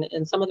perspective.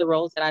 And some of the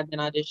roles that I've been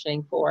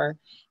auditioning for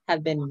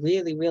have been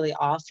really, really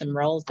awesome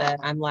roles that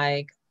I'm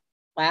like,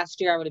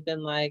 last year I would have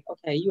been like,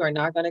 okay, you are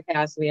not going to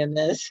cast me in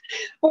this.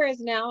 Whereas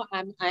now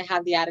I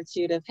have the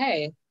attitude of,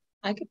 hey,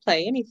 I could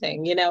play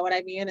anything, you know what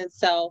I mean? And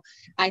so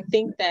I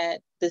think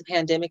that this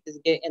pandemic is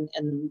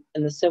and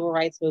the civil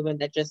rights movement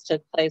that just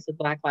took place with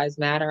Black Lives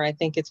Matter, I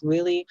think it's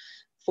really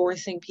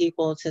forcing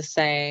people to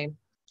say,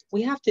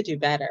 we have to do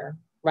better,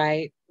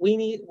 right?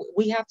 We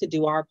have to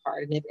do our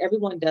part. And if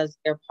everyone does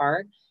their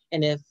part,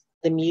 and if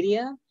the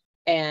media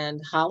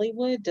and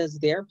Hollywood does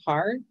their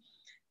part,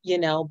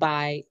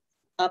 by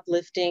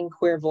uplifting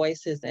queer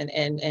voices and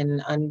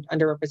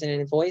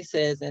underrepresented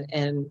voices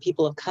and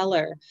people of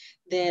color,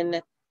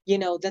 then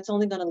that's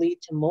only going to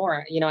lead to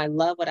more. I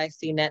love what I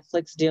see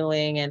Netflix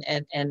doing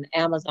and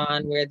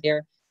Amazon, where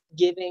they're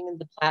giving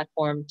the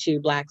platform to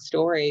Black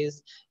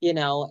stories,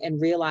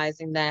 and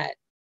realizing that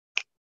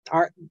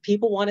our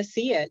people want to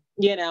see it,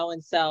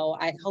 and so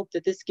I hope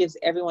that this gives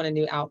everyone a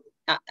new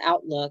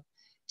outlook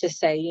to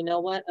say, you know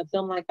what, a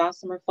film like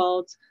Gossamer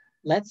Folds,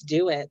 let's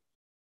do it.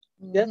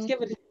 Mm-hmm. Let's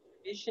give it a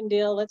distribution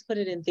deal. Let's put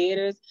it in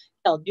theaters.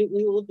 Hell,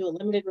 we will do a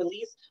limited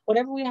release.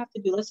 Whatever we have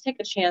to do, let's take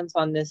a chance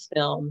on this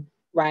film,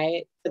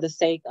 right? For the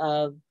sake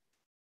of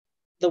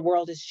the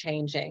world is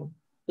changing.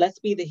 Let's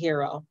be the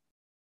hero.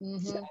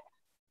 Mm-hmm. So.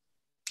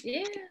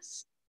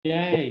 Yes.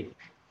 Yay.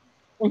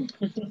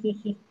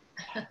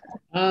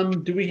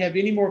 Do we have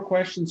any more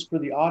questions for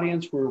the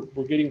audience? We're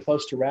getting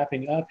close to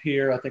wrapping up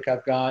here. I think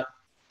I've got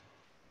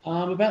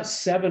about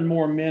 7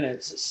 more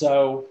minutes.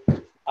 So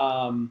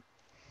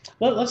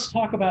let's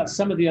talk about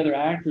some of the other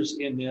actors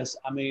in this.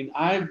 I mean,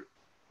 I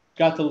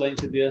got the link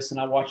to this and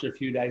I watched it a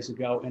few days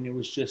ago, and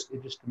it just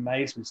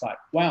amazed me. It's like,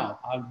 wow,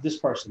 this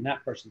person,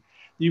 that person.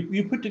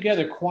 You put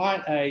together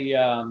quite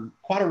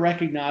a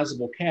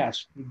recognizable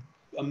cast,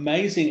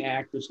 amazing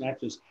actors and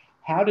actresses.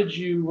 How did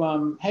you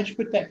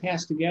put that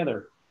cast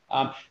together?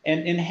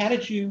 And how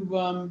did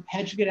you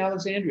get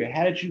Alexandria?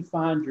 How did you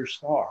find your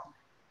star?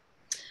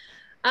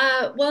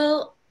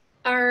 Well,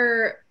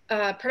 our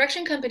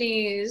production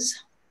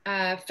companies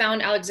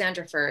found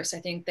Alexandra first. I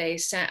think they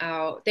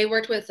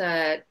worked with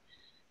a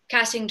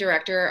casting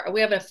director.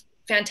 We have a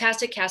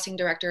fantastic casting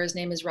director. His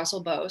name is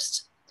Russell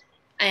Boast.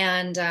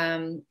 And,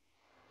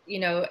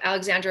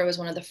 Alexandra was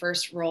the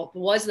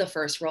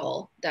first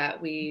role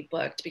that we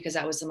booked, because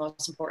that was the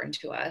most important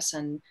to us.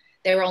 And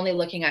they were only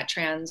looking at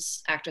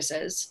trans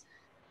actresses.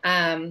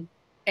 And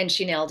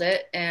she nailed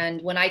it.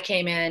 And when I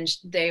came in,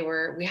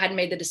 we hadn't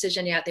made the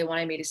decision yet. They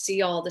wanted me to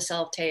see all the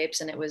self-tapes,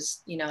 and it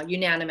was,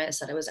 unanimous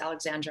that it was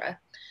Alexandra.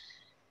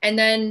 And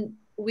then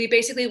we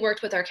basically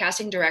worked with our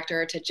casting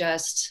director to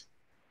just,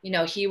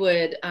 he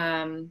would,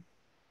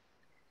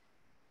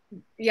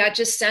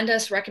 just send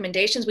us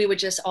recommendations. We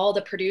would all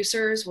the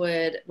producers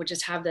would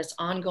just have this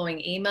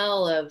ongoing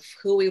email of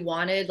who we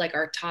wanted, like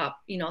our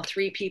top,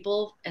 3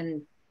 people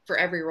and for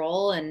every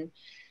role, and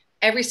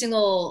every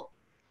single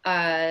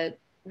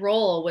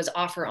role was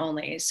offer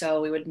only.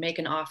 So we would make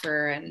an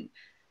offer, and,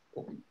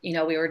 we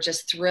were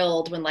just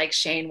thrilled when like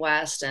Shane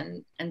West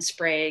and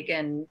Sprague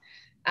and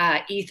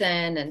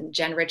Ethan and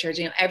Jen Richards,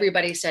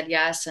 everybody said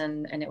yes.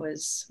 And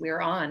we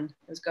were on.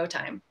 It was go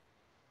time.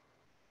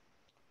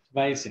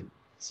 Amazing.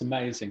 It's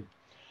amazing.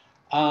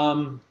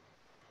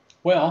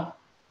 Well,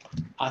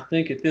 I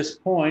think at this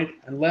point,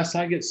 unless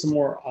I get some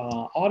more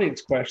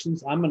audience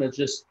questions, I'm going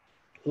to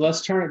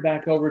let's turn it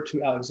back over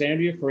to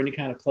Alexandria for any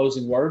kind of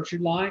closing words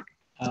you'd like.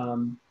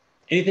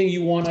 Anything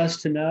you want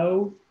us to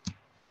know?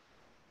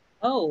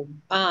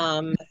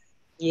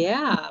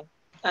 Yeah.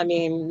 I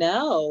mean,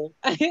 no.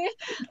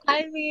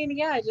 I mean,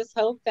 yeah, I just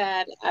hope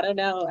that, I don't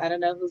know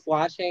who's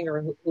watching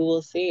or who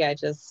will see. I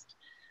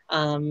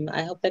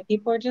hope that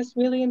people are just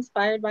really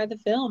inspired by the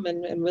film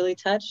and really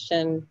touched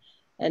and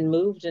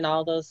moved and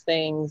all those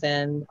things,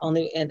 and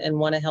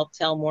want to help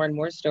tell more and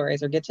more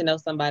stories or get to know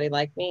somebody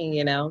like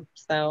me,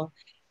 So,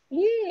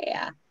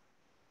 yeah.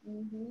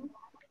 Mm-hmm.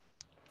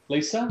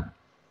 Lisa?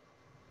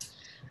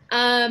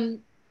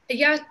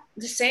 Yeah,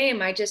 The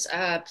same. I just,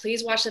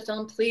 please watch the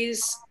film.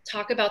 Please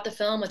talk about the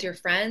film with your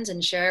friends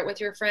and share it with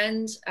your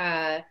friends.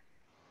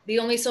 The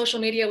only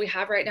social media we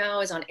have right now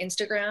is on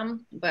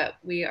Instagram, but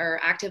we are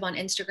active on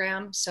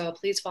Instagram. So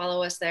please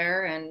follow us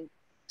there. And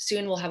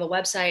soon we'll have a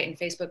website and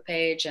Facebook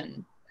page,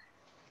 and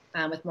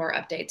with more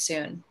updates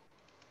soon.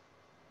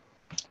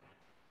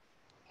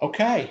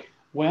 Okay.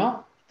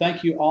 Well,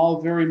 thank you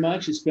all very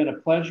much. It's been a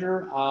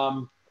pleasure.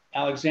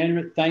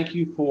 Alexandra, thank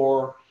you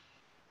for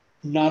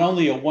not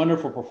only a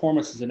wonderful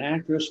performance as an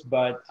actress,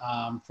 but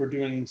for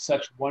doing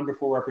such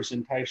wonderful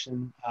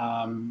representation.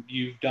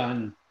 You've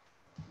done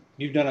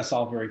us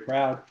all very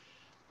proud.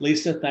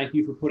 Lisa, thank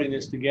you for putting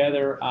this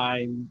together.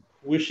 I'm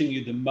wishing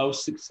you the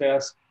most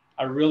success.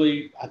 I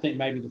think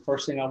maybe the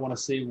first thing I want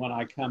to see when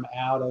I come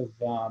out of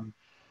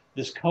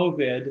this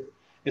COVID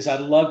is I'd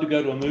love to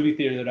go to a movie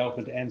theater that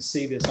opened and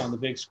see this on the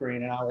big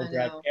screen, and I will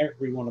grab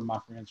every one of my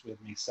friends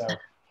with me. So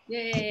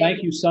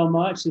thank you so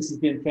much. This has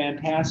been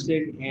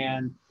fantastic,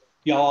 and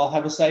y'all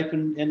have a safe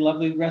and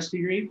lovely rest of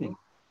your evening.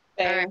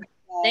 All right.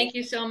 Thank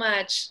you so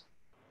much.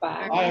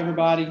 Bye. Bye,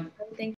 everybody. Thank